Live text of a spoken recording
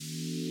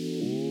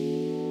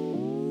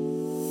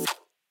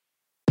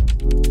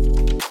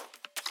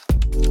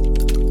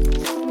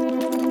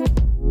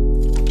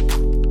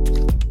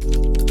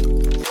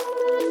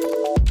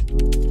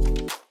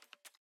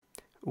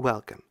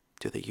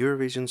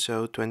Eurovision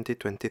Show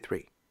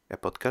 2023, a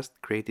podcast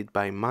created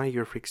by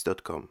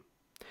myEurofreaks.com.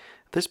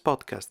 This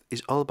podcast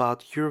is all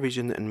about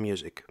Eurovision and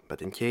music, but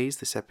in case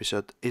this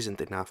episode isn't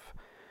enough,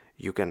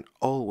 you can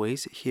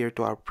always hear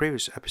to our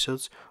previous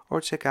episodes or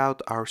check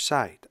out our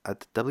site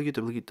at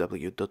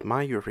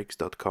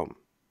www.myEurofreaks.com.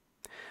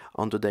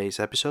 On today's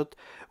episode,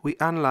 we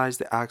analyze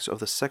the acts of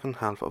the second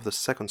half of the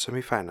second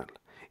semifinal.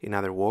 In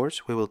other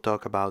words, we will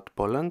talk about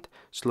Poland,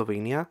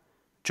 Slovenia,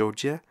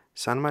 Georgia,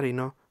 San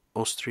Marino,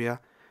 Austria,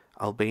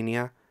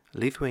 Albania,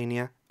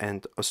 Lithuania,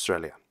 and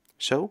Australia.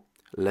 So,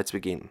 let's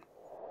begin.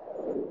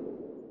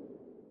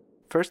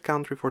 First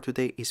country for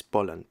today is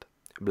Poland.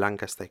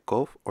 Blanka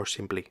Stajkov, or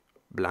simply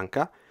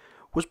Blanka,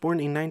 was born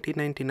in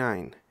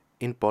 1999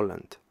 in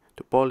Poland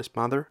to Polish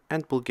mother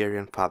and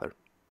Bulgarian father.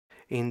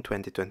 In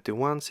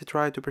 2021, she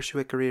tried to pursue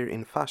a career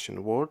in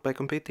fashion world by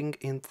competing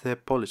in the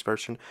Polish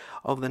version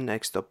of the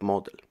Next Top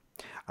Model.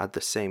 At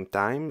the same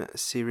time,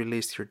 she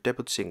released her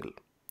debut single.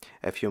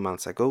 A few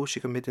months ago, she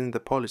competed in the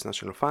Polish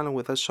national final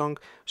with her song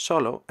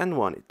Solo and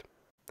won it,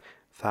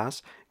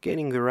 thus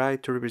gaining the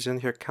right to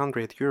represent her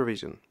country at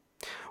Eurovision.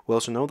 We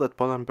also know that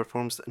Poland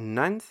performs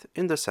 9th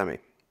in the semi.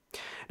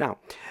 Now,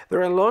 there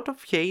are a lot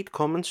of hate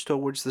comments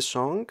towards the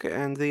song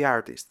and the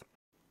artist.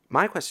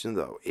 My question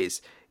though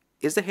is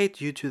the hate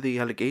due to the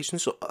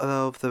allegations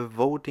of the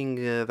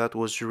voting that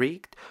was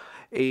rigged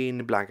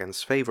in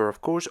Blanka's favor,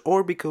 of course,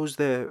 or because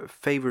the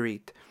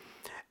favorite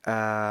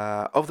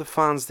of the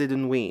fans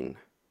didn't win?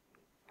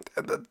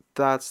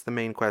 That's the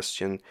main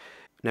question.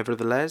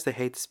 Nevertheless, the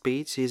hate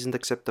speech isn't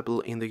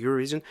acceptable in the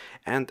Eurovision,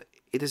 and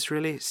it is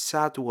really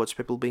sad to watch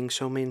people being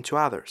so mean to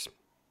others.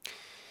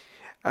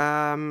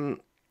 But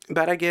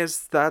I guess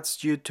that's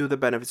due to the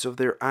benefits of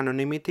their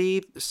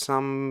anonymity.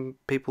 Some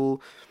people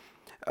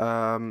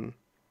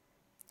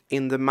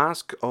in the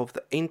mask of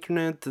the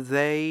internet,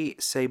 they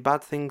say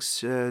bad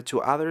things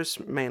to others,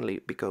 mainly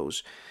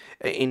because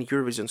in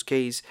Eurovision's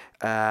case,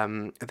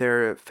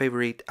 their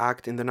favorite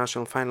act in the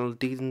national final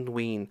didn't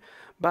win.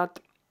 But,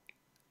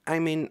 I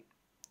mean,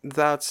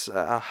 that's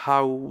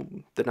how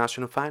the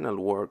national final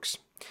works.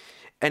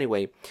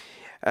 Anyway,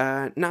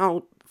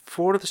 now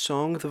for the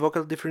song, the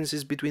vocal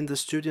differences between the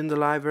studio and the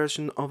live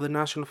version of the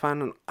national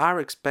final are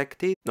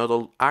expected. Not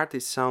all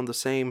artists sound the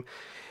same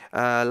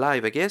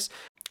live, I guess.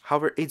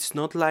 However, it's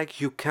not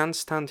like you can't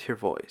stand her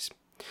voice.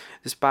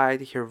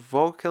 Despite her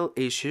vocal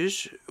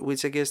issues,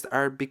 which I guess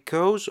are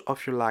because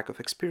of her lack of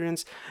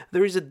experience,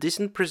 there is a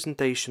decent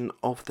presentation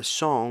of the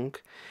song,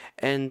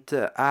 and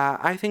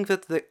I think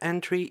that the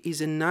entry is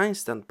an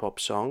instant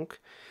pop song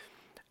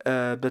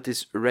that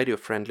is radio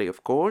friendly,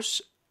 of course,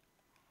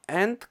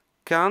 and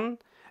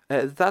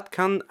that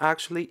can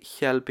actually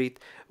help it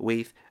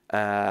with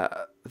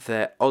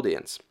the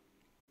audience.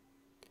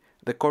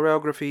 The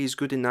choreography is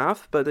good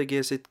enough, but I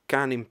guess it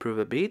can improve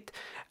a bit.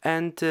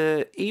 And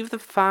if the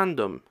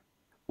fandom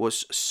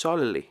was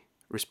solely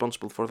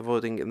responsible for the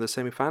voting in the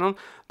semi-final,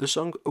 the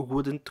song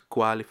wouldn't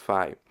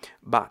qualify.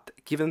 But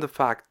given the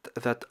fact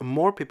that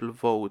more people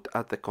vote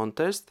at the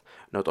contest,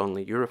 not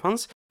only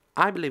Eurofans,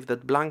 I believe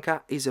that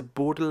Blanka is a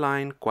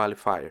borderline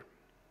qualifier.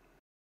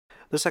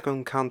 The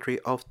second country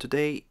of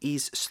today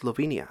is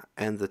Slovenia,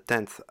 and the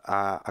 10th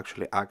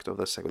act of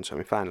the second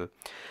semi-final.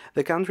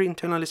 The country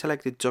internally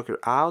selected Joker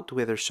Out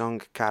with their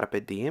song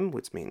Carpe Diem,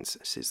 which means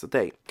seize the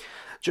day.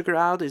 Joker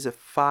Out is a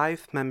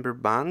 5-member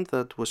band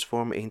that was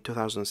formed in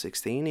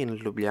 2016 in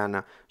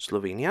Ljubljana,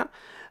 Slovenia.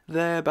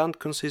 The band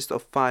consists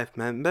of 5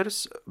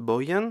 members: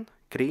 Bojan,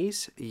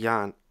 Chris,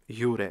 Jan,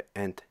 Jure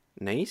and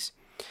Neis.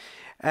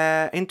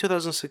 In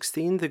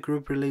 2016, the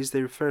group released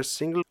their first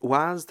single,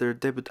 whilst their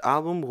debut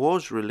album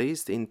was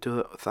released in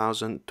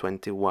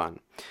 2021.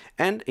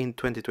 And in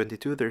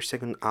 2022, their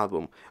second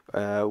album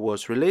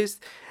was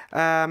released.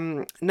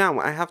 Now,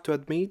 I have to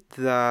admit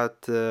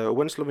that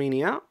when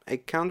Slovenia, a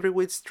country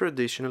which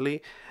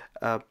traditionally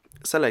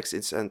selects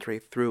its entry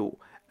through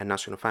a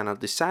national final,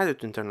 decided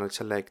to internally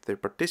select their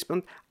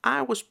participant,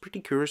 I was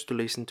pretty curious to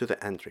listen to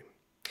the entry.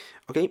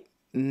 Okay,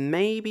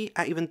 maybe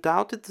I even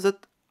doubted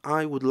that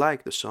I would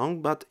like the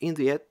song, but in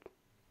the end,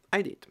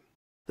 I did.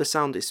 The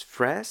sound is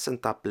fresh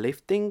and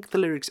uplifting, the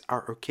lyrics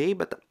are okay,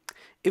 but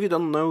if you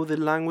don't know the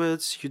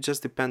language, you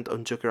just depend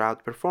on Joker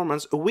Out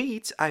performance,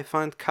 which I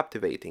find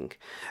captivating.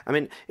 I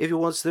mean, if you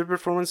watch their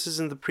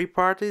performances in the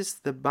pre-parties,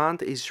 the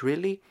band is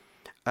really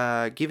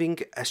giving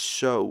a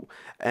show,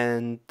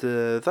 and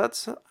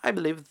that's, I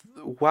believe,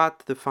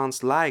 what the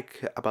fans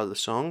like about the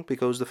song,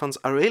 because the fans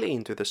are really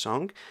into the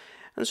song,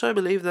 and so I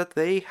believe that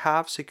they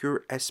have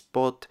secured a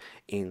spot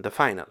in the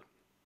final.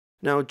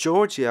 Now,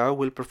 Georgia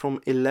will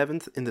perform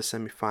 11th in the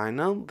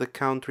semi-final. The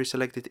country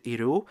selected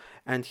Iru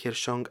and her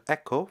song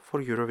Echo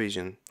for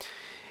Eurovision.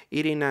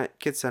 Irina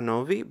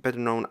Ketsanovi, better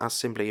known as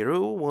simply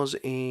Iru, was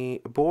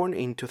born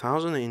in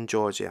 2000 in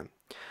Georgia.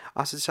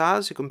 As a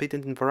child, she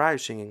competed in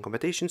various singing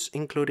competitions,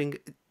 including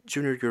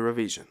Junior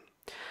Eurovision.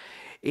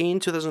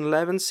 In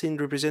 2011, she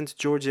represented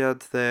Georgia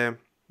at the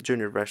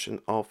junior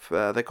version of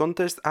the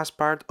contest as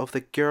part of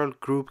the girl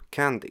group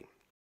Candy.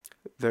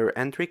 Their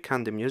entry,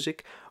 Candy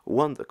Music,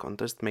 won the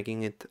contest,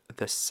 making it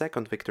the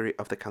second victory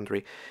of the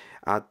country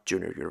at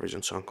Junior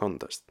Eurovision Song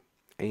Contest.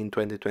 In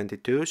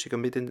 2022, she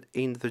competed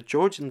in the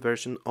Georgian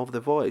version of The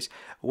Voice,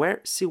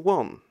 where she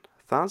won,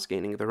 thus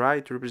gaining the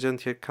right to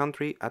represent her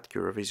country at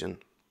Eurovision.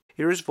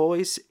 Iru's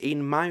voice,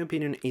 in my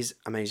opinion, is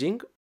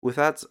amazing,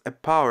 without a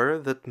power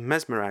that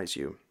mesmerizes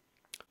you.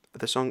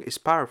 The song is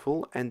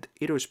powerful, and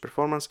Iru's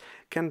performance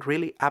can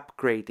really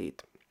upgrade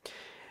it.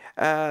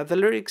 The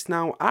lyrics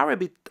now are a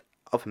bit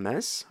of a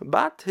mess,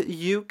 but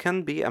you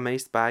can be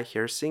amazed by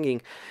her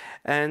singing,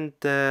 and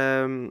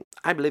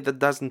I believe that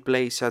doesn't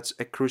play such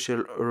a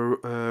crucial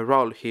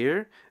role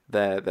here,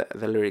 the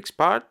lyrics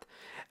part.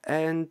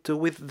 And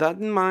with that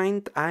in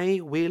mind,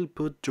 I will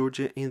put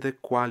Georgia in the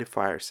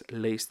qualifiers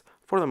list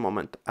for the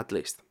moment at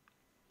least.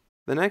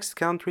 The next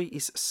country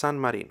is San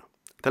Marino.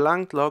 The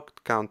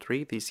landlocked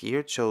country this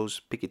year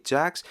chose Picky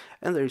Jacks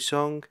and their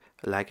song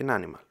Like an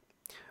Animal.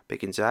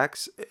 Picky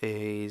Jacks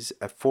is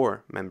a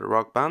 4-member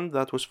rock band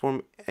that was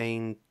formed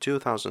in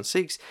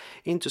 2006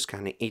 in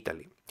Tuscany,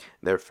 Italy.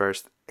 Their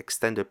first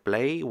extended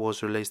play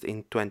was released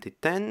in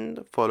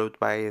 2010, followed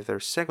by their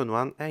second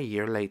one a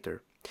year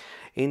later.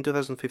 In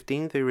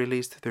 2015, they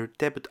released their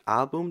debut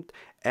album,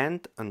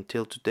 and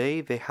until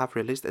today, they have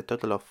released a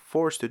total of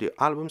 4 studio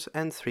albums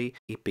and 3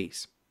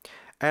 EPs.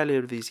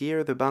 Earlier this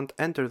year, the band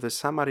entered the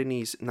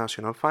Sammarinese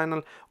national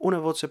final Una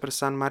Voce per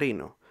San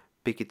Marino.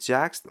 Picky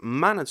Jacks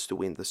managed to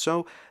win the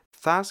show,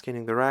 thus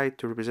gaining the right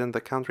to represent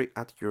the country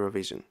at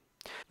Eurovision.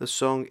 The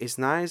song is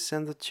nice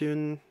and the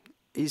tune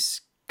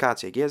is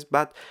catchy, I guess,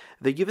 but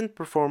the given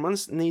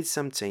performance needs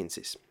some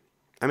changes.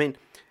 I mean,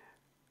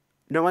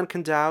 no one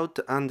can doubt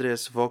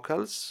Andrea's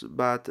vocals,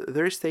 but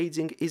their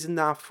staging is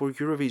enough for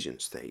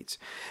Eurovision stage.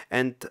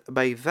 And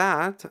by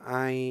that,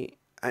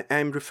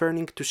 I'm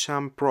referring to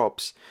some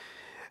props.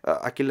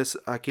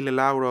 Achille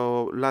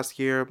Lauro last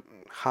year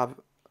have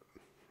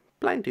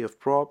plenty of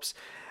props,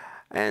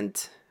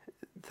 and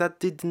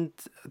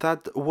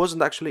that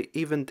wasn't actually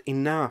even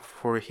enough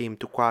for him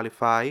to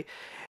qualify.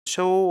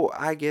 So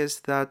I guess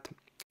that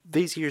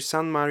this year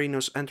San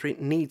Marino's entry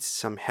needs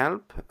some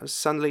help.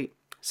 Suddenly,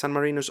 San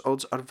Marino's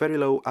odds are very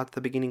low at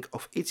the beginning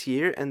of each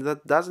year, and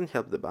that doesn't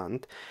help the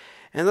band.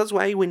 And that's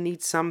why we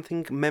need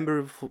something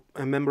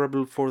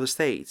memorable for the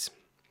stage.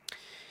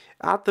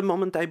 At the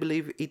moment, I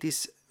believe it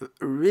is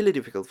really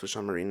difficult for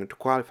San Marino to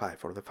qualify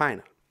for the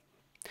final.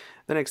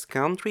 The next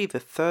country, the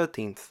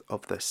 13th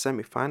of the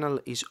semi-final,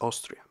 is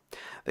Austria.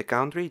 The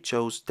country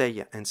chose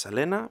Teja and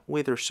Selena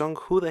with their song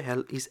Who the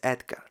Hell is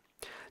Edgar?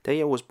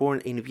 Teja was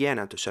born in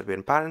Vienna to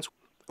Serbian parents,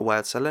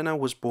 while Selena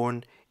was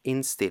born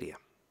in Styria.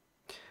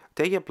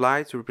 Teja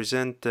applied to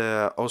represent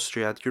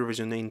Austria at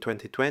Eurovision in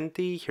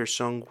 2020. Her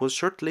song was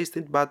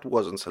shortlisted but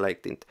wasn't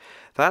selected.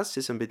 Thus,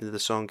 she submitted the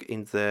song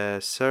in the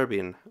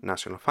Serbian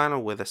national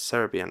final with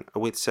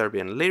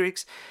Serbian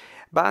lyrics,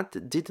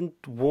 but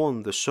didn't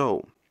win the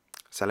show.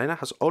 Selena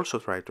has also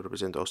tried to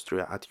represent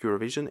Austria at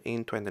Eurovision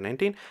in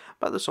 2019,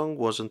 but the song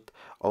wasn't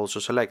also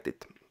selected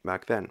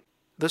back then.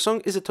 The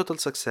song is a total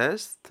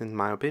success, in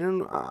my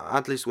opinion,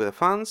 at least with the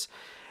fans.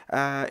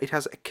 It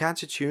has a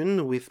catchy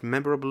tune with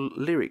memorable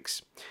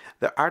lyrics.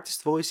 The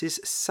artist's voices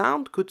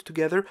sound good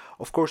together.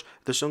 Of course,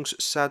 the song's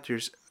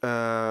satires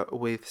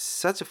with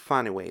such a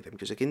funny way the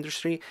music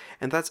industry,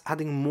 and that's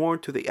adding more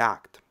to the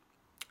act.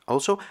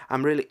 Also,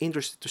 I'm really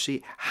interested to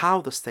see how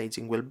the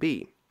staging will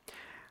be.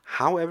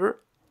 However,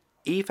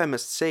 if I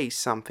must say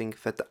something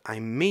that I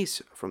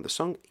miss from the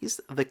song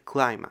is the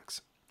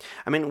climax.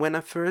 I mean, when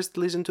I first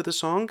listened to the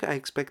song, I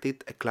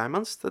expected a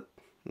climax that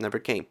never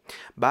came.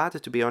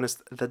 But to be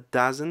honest, that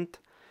doesn't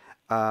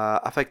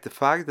affect the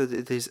fact that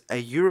it is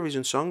a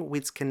Eurovision song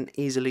which can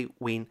easily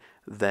win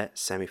the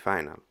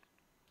semi-final.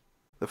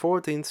 The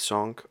 14th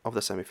song of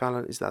the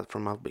semi-final is that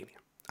from Albania.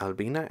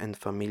 Albina and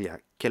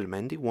Familia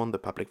Kelmendi won the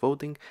public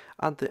voting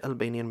at the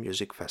Albanian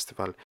music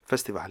festival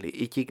Festivali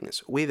I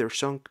Kignes with their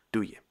song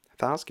Duje,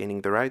 thus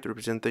gaining the right to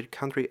represent their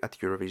country at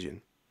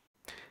Eurovision.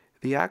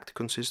 The act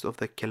consists of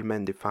the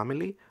Kelmendi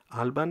family,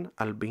 Alban,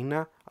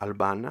 Albina,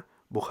 Albana,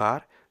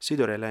 Buhar,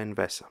 Sidorella and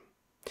Vesa.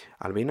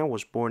 Albina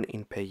was born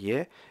in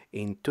Peje.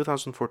 In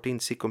 2014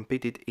 she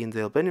competed in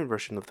the Albanian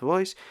version of The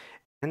Voice,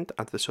 and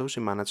at the show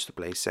she managed to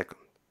place second.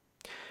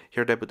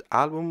 Her debut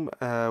album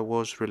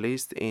was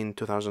released in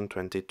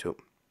 2022.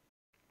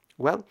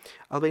 Well,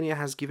 Albania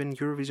has given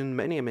Eurovision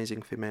many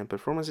amazing female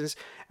performances,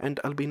 and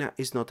Albina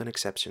is not an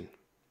exception.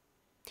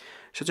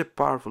 Such a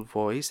powerful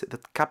voice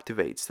that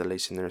captivates the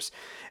listeners,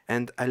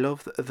 and I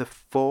love the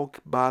folk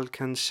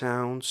Balkan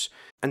sounds,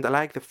 and I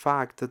like the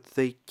fact that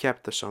they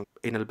kept the song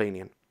in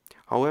Albanian.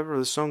 However,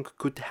 the song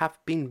could have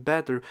been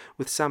better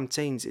with some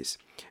changes,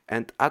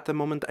 and at the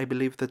moment I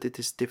believe that it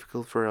is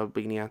difficult for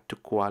Albania to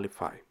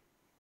qualify.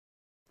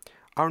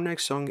 Our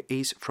next song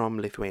is from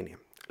Lithuania.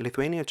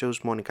 Lithuania chose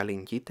Monika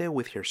Linkytė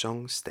with her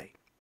song Stay.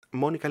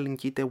 Monika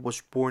Linkytė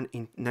was born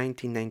in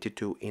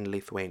 1992 in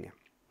Lithuania.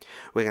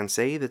 We can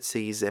say that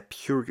she is a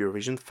pure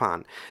Eurovision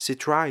fan. She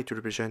tried to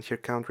represent her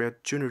country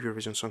at Junior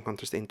Eurovision Song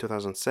Contest in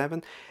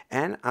 2007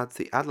 and at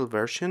the adult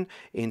version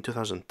in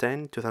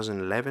 2010,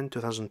 2011,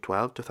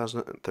 2012,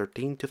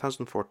 2013,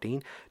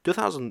 2014,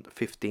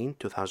 2015,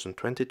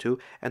 2022,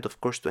 and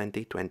of course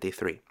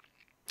 2023.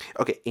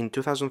 Okay, in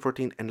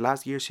 2014 and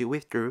last year she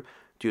withdrew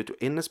due to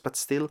illness, but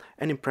still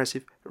an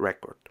impressive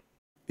record.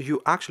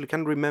 You actually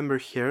can remember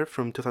her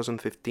from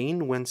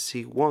 2015 when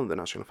she won the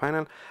national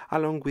final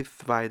along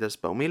with Vaidas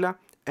Baumila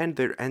and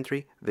their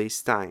entry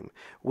this time,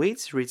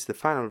 which reached the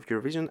final of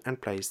Eurovision and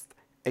placed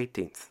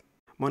 18th.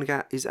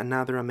 Monica is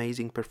another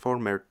amazing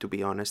performer, to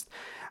be honest.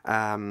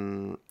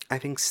 I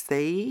think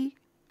Stay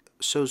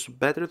shows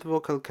better the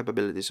vocal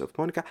capabilities of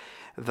Monica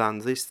than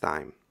this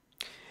time.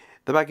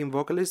 The backing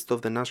vocalists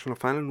of the national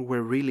final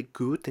were really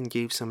good and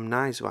gave some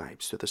nice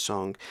vibes to the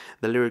song.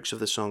 The lyrics of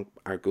the song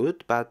are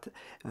good, but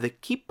the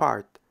key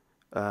part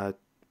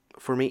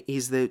for me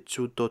is the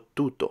tuto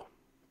tuto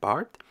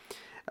part.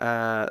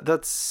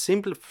 That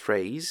simple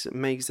phrase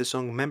makes the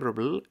song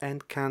memorable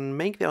and can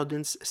make the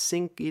audience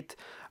sing it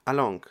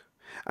along.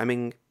 I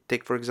mean,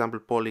 take for example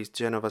Polish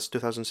Genova's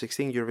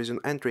 2016 Eurovision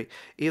entry.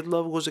 If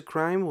Love Was a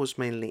Crime was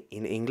mainly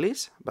in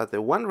English, but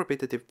the one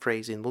repetitive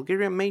phrase in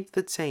Bulgarian made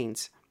the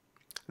change.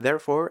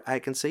 Therefore, I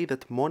can say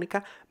that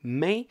Monica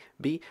may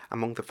be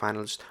among the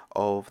finalists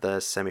of the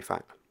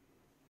semifinal.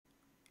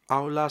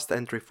 Our last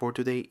entry for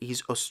today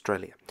is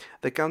Australia.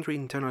 The country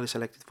internally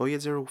selected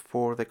Voyager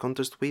for the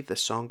contest with the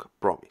song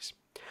Promise.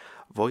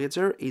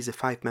 Voyager is a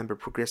 5-member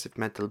progressive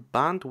metal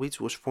band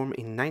which was formed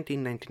in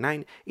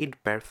 1999 in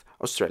Perth,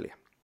 Australia.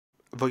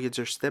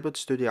 Voyager's debut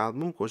studio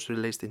album was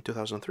released in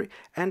 2003,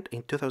 and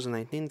in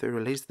 2019 they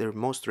released their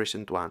most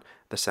recent one,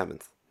 the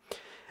 7th.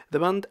 The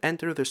band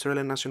entered the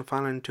Australian National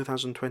Final in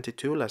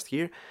 2022 last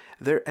year.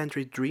 Their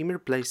entry Dreamer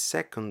placed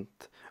second,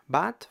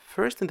 but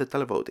first in the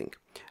televoting.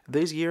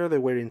 This year they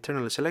were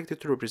internally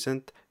selected to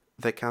represent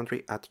the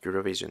country at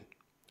Eurovision.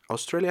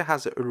 Australia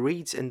has a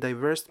rich and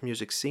diverse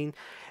music scene,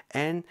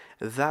 and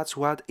that's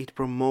what it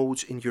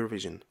promotes in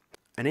Eurovision.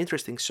 An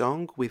interesting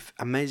song with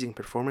amazing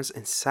performance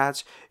and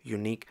such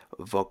unique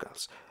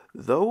vocals.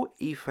 Though,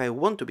 if I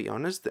want to be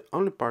honest, the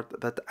only part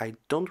that I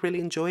don't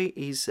really enjoy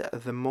is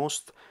the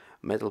most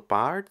metal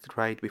part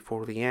right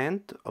before the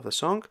end of the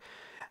song.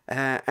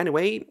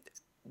 Anyway,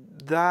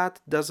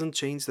 that doesn't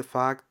change the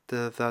fact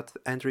that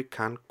entry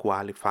can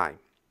qualify.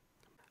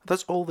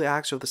 That's all the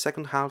acts of the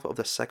second half of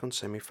the second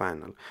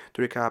semi-final.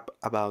 To recap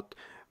about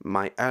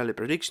my early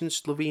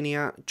predictions,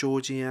 Slovenia,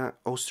 Georgia,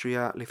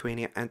 Austria,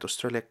 Lithuania and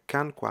Australia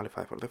can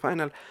qualify for the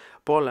final.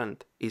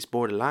 Poland is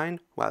borderline,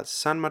 while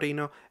San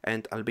Marino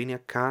and Albania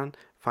can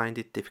find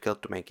it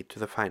difficult to make it to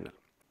the final.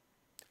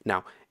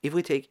 Now, if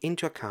we take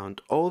into account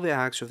all the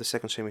acts of the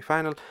second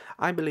semi-final,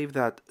 I believe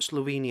that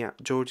Slovenia,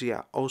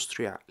 Georgia,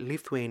 Austria,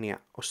 Lithuania,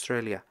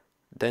 Australia,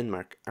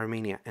 Denmark,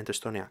 Armenia and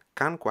Estonia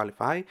can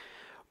qualify.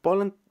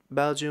 Poland,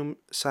 Belgium,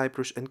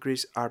 Cyprus and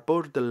Greece are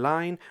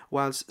borderline,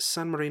 whilst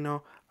San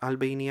Marino,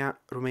 Albania,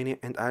 Romania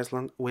and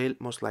Iceland will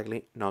most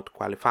likely not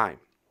qualify.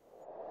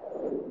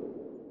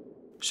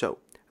 So,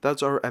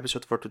 that's our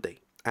episode for today.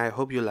 I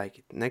hope you like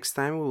it. Next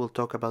time we will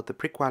talk about the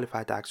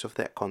pre-qualified acts of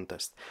the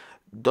contest.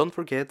 Don't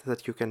forget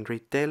that you can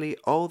read daily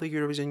all the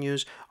Eurovision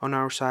news on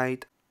our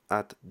site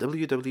at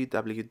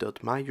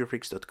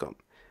www.myeuropeaks.com.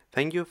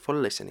 Thank you for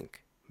listening.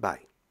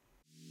 Bye.